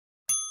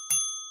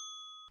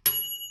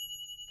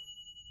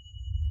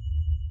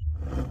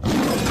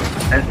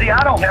And see,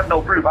 I don't have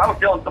no proof. I was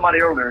telling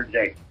somebody earlier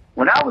today,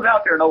 when I was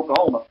out there in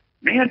Oklahoma,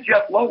 me and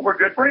Jeff Lowe were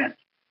good friends.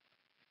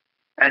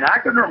 And I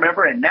can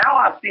remember, and now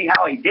I see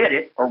how he did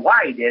it, or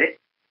why he did it.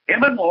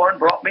 Him and Lauren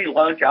brought me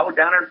lunch. I was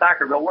down there in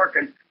Thackerville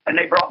working, and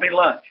they brought me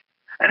lunch.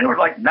 And it was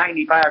like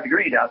 95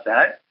 degrees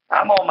outside.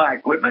 I'm on my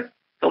equipment.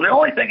 So the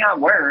only thing I'm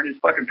wearing is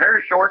fucking pair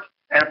of shorts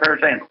and a pair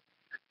of sandals.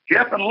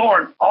 Jeff and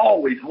Lauren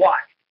always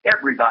watched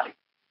everybody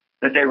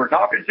that they were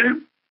talking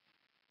to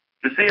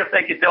see if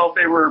they could tell if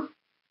they were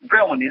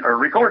filming or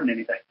recording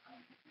anything.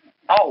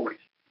 Always.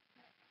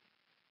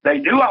 They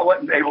knew I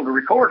wasn't able to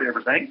record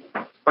everything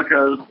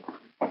because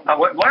I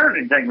wasn't wearing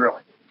anything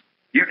really.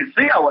 You could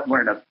see I wasn't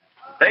wearing nothing.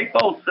 They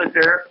both sit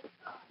there.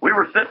 We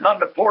were sitting on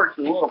the porch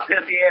of the little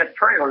pissy-ass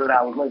trailer that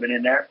I was living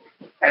in there,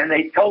 and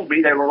they told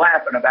me they were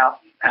laughing about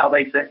how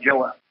they set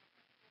Joe up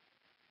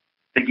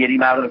to get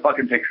him out of the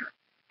fucking picture.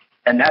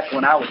 And that's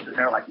when I was sitting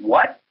there like,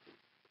 what?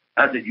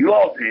 I said, you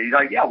all did it. He's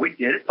like, yeah, we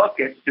did it. Fuck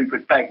that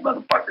stupid fake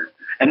motherfucker.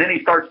 And then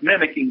he starts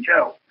mimicking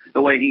Joe,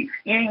 the way he...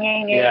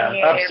 Yeah,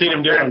 I've seen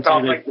him do it on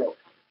TV. Like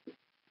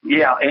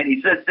yeah, and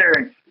he sits there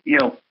and, you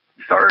know,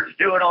 starts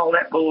doing all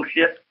that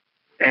bullshit.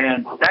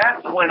 And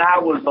that's when I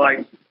was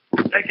like,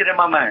 thinking in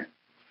my mind,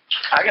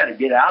 I got to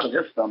get out of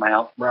this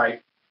somehow.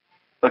 Right.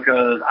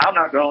 Because I'm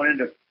not going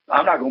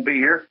to be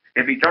here.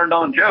 If he turned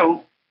on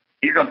Joe,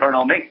 he's going to turn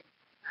on me.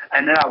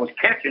 And then I was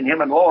catching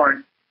him and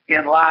Lauren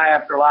in lie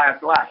after lie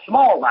after lie.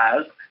 Small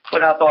lies,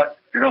 but I thought,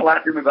 you're going to lie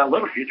to me about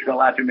little shit, you're going to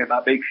lie to me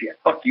about big shit.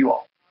 Fuck you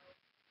all.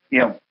 You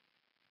know.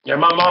 Yeah,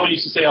 my mom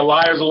used to say a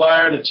liar's a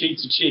liar and a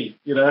cheat's a cheat.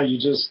 You know, you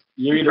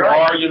either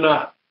are or you're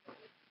not.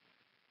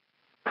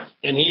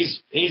 And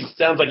he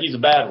sounds like he's a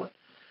bad one.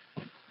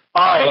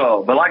 All right.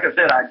 Oh, but like I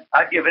said,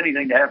 I'd give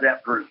anything to have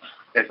that proof.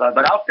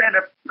 But I'll stand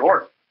up in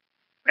court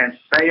and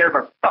say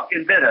every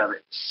fucking bit of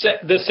it.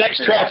 The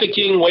sex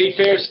trafficking,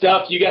 Wayfair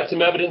stuff, you got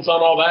some evidence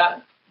on all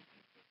that?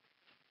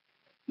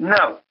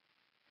 No.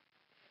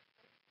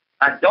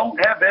 I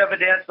don't have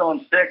evidence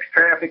on sex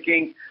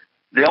trafficking.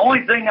 The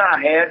only thing I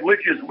had,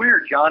 which is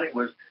weird, John,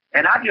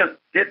 and I just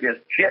did this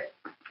shit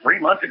 3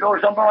 months ago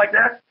or something like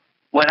that.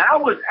 When I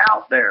was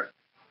out there,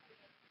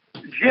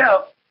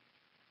 Jeff,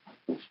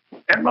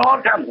 and a lot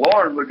of times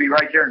Lauren would be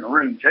right there in the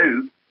room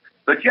too,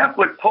 but Jeff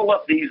would pull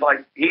up these,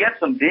 like, he had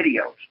some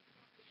videos.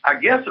 I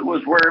guess it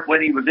was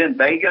when he was in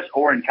Vegas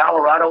or in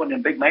Colorado in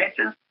them big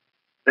mansions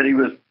that he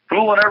was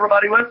fooling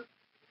everybody with.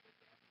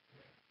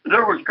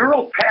 There was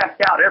girls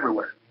passed out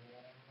everywhere.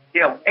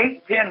 You know,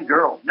 8, 10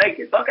 girls,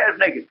 naked, buck-ass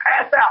naked,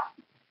 passed out.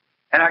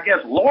 And I guess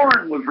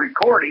Lauren was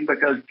recording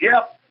because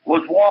Jeff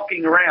was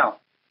walking around,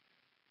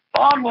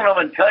 fondling them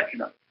and touching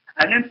them,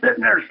 and then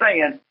sitting there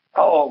saying,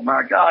 oh,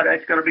 my God,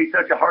 that's going to be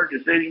such a hard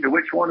decision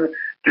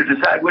to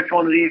decide which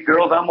one of these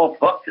girls I'm going to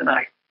fuck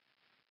tonight.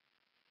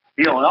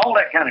 You know, and all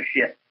that kind of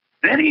shit.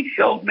 Then he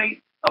showed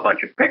me a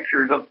bunch of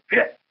pictures of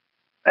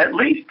at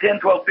least 10,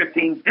 12,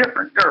 15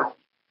 different girls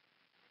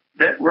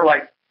that were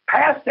like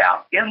passed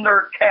out in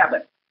their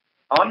cabin,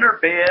 on their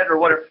bed or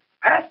whatever,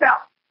 passed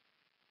out.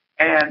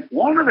 And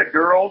one of the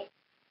girls,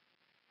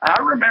 I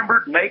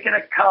remembered making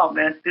a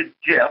comment to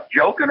Jeff,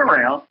 joking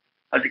around.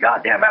 I said,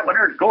 God damn, that one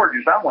there is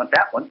gorgeous. I want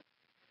that one.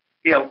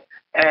 You know,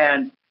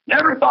 and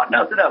never thought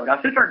nothing of it.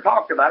 I sit there and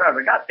talked about it. I was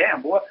like, God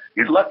damn, boy,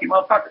 you lucky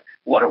motherfucker.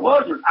 What it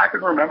was I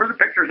could remember the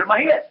pictures in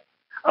my head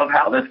of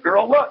how this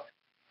girl looked.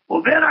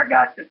 Well, then I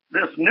got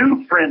this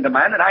new friend of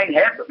mine that I ain't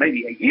had but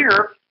maybe a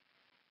year.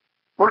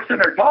 We're sitting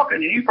there talking,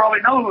 and you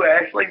probably know who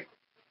Ashley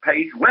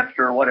Paige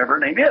Webster or whatever her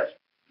name is.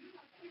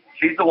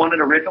 She's the one that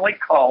originally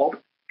called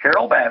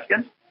Carol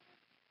Baskins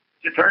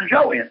to turn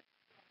Joe in.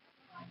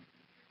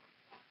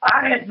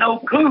 I had no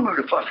clue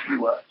who the fuck she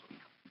was.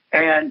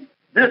 And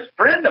this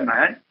friend of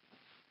mine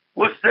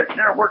was sitting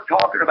there, we're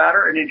talking about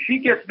her, and then she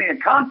gets me in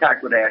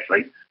contact with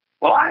Ashley.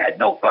 Well, I had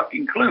no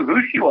fucking clue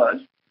who she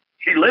was.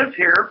 She lives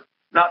here,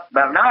 not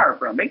about an hour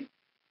from me.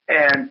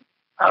 And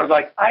I was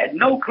like, I had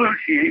no clue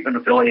she even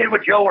affiliated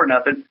with Joe or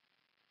nothing.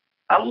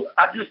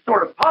 I just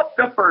sort of popped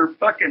up her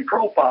fucking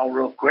profile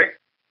real quick.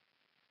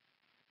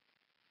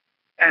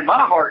 And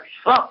my heart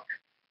sunk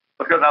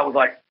because I was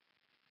like,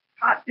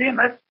 God damn,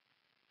 that's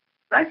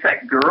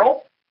that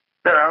girl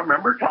that I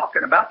remember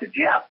talking about to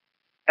Jeff.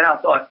 And I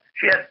thought,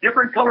 she had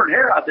different colored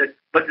hair. I said,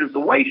 but there's the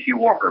way she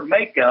wore her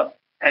makeup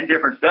and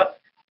different stuff.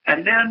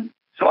 And then,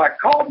 so I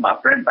called my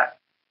friend back.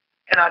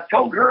 And I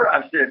told her,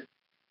 I said,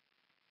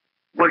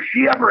 was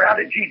she ever out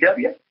at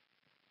GW?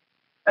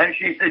 And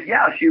she said,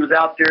 yeah, she was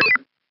out there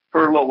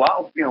for a little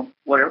while, you know,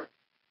 whatever.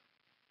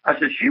 I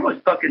said, she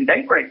was fucking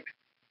date raped.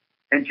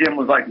 And Jim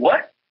was like,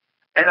 what?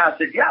 And I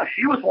said, yeah,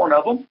 she was one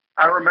of them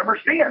I remember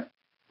seeing.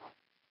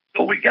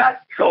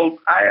 So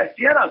I asked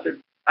Jen, I said,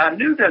 I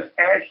knew this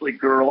Ashley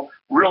girl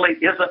really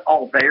isn't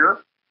all there.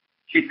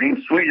 She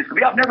seems sweet as could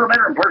be. I've never met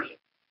her in person.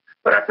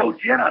 But I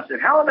told Jen, I said,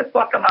 how in the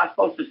fuck am I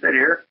supposed to sit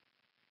here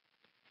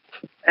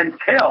and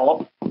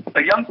tell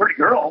a young, pretty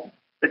girl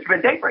that you've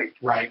been date raped?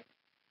 Right.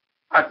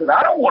 I said,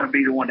 I don't want to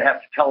be the one to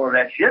have to tell her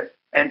that shit.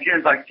 And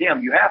Jen's like,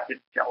 Tim, you have to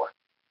tell her.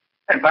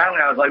 And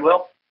finally I was like,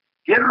 well,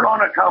 get her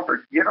on a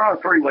conference, get her on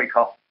a 3-way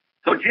call.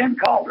 So Jen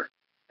called her.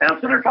 And I'm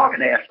sitting there talking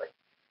to Ashley.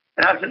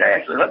 And I said,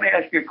 Ashley, let me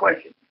ask you a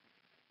question.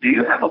 Do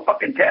you have a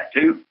fucking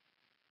tattoo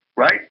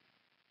right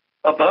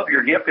above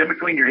your hip, in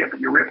between your hip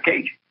and your rib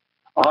cage,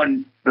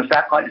 on the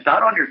side? Like, it's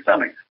not on your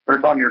stomach, but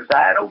it's on your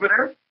side over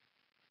there?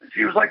 And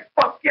she was like,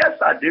 fuck yes,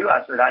 I do.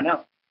 I said, I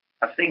know.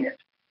 I've seen it.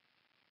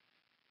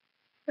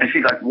 And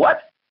she's like,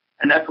 what?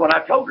 And that's when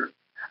I told her.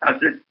 I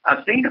said,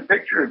 I've seen a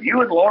picture of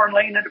you and Lauren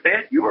laying in the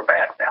bed. You were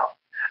passed out.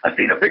 I've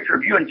seen a picture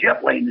of you and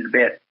Jeff laying in the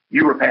bed.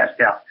 You were passed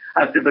out.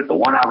 I said, but the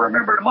one I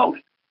remember the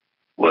most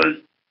was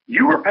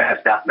you were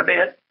passed out in the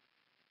bed,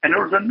 and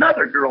there was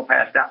another girl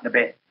passed out in the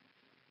bed.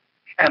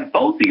 And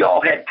both of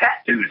y'all had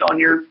tattoos on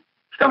your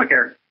stomach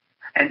area.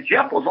 And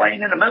Jeff was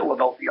laying in the middle of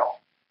both of y'all,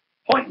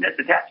 pointing at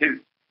the tattoos.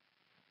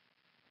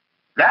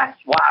 That's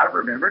why I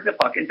remembered the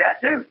fucking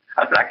tattoo.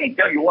 I said, I can't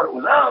tell you what it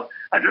was of.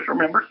 I just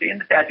remember seeing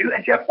the tattoo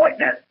and Jeff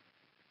pointing at it.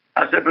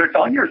 I said, but it's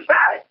on your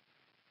side.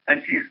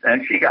 And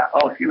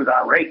she was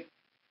irate.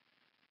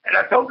 And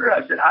I told her,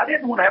 I said, I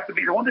didn't want to have to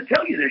be the one to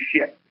tell you this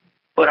shit.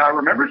 But I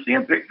remember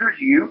seeing pictures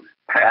of you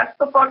pass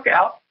the fuck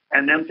out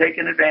and them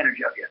taking advantage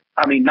of you.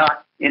 I mean,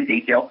 not in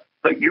detail,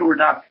 but you were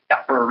knocked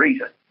out for a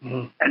reason.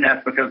 Mm-hmm. And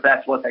that's because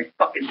that's what they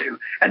fucking do.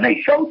 And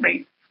they showed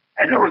me,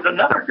 and there was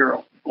another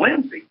girl,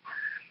 Lindsay.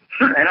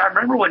 And I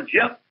remember when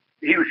Jeff,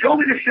 he was showing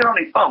me this shit on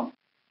his phone.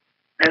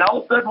 And all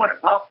of a sudden when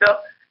it popped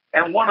up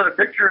and one of the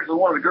pictures of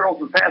one of the girls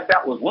who passed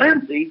out was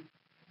Lindsay,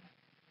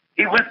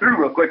 he went through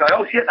real quick, like,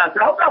 oh shit. And I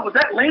said, oh God, was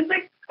that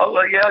Lindsay? Oh,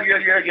 well, yeah,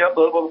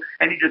 blah, blah.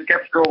 And he just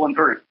kept scrolling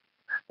through.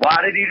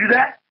 Why did he do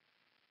that?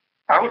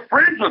 I was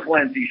friends with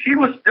Lindsay. She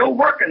was still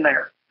working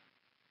there.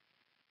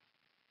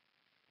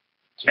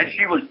 And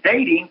she was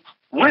dating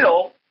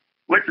Will,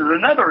 which is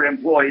another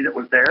employee that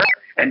was there.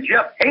 And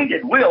Jeff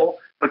hated Will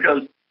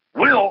because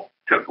Will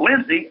took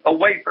Lindsay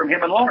away from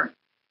him and Lauren.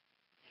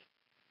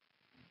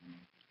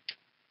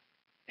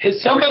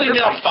 Has somebody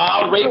now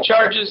filed rape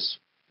charges?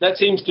 That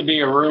seems to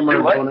be a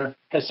rumor.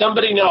 Has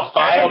somebody now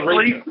filed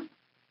rape charges?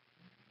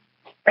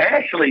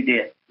 Ashley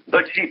did,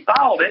 but she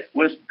filed it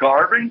with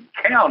Garvin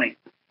County.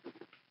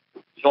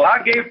 So I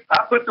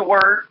put the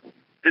word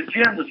to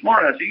Jim this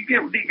morning. I said,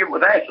 you get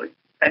with Ashley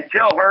and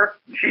tell her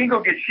she ain't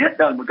gonna get shit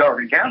done with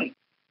Garvin County.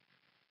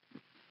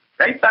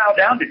 They bow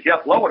down to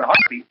Jeff Lowe at a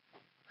heartbeat.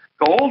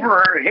 Go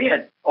over their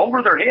head,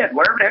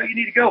 wherever the hell you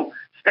need to go.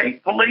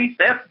 State police,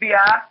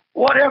 FBI,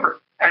 whatever,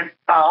 and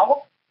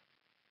file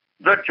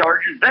the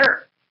charges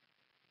there.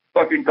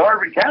 Fucking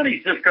Garvin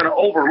County's just gonna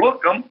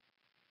overlook them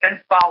and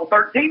file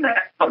 13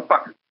 that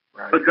motherfucker.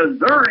 Right. Because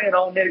they're in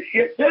on this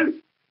shit too.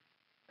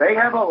 They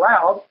have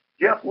allowed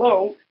Jeff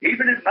Lowe,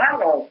 even in my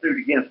lawsuit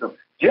against him.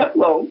 Jeff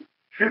Lowe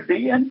should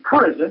be in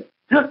prison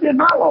just in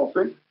my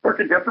lawsuit for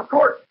contempt of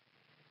court.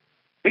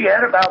 He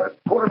had about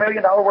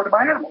 $250,000 worth of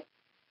my animals.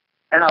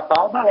 And I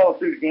filed my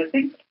lawsuit against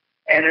him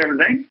and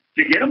everything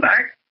to get him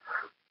back.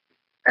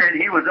 And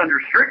he was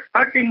under strict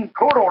fucking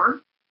court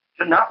order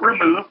to not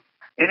remove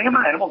any of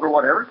my animals or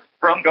whatever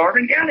from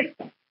Garvin County.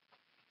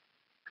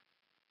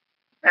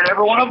 And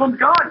every one of them's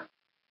gone.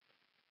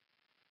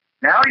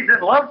 Now he's in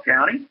Love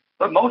County,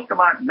 but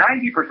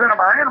 90% of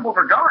my animals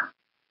are gone.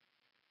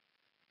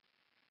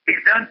 He's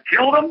done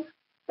killed them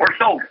or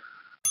sold them.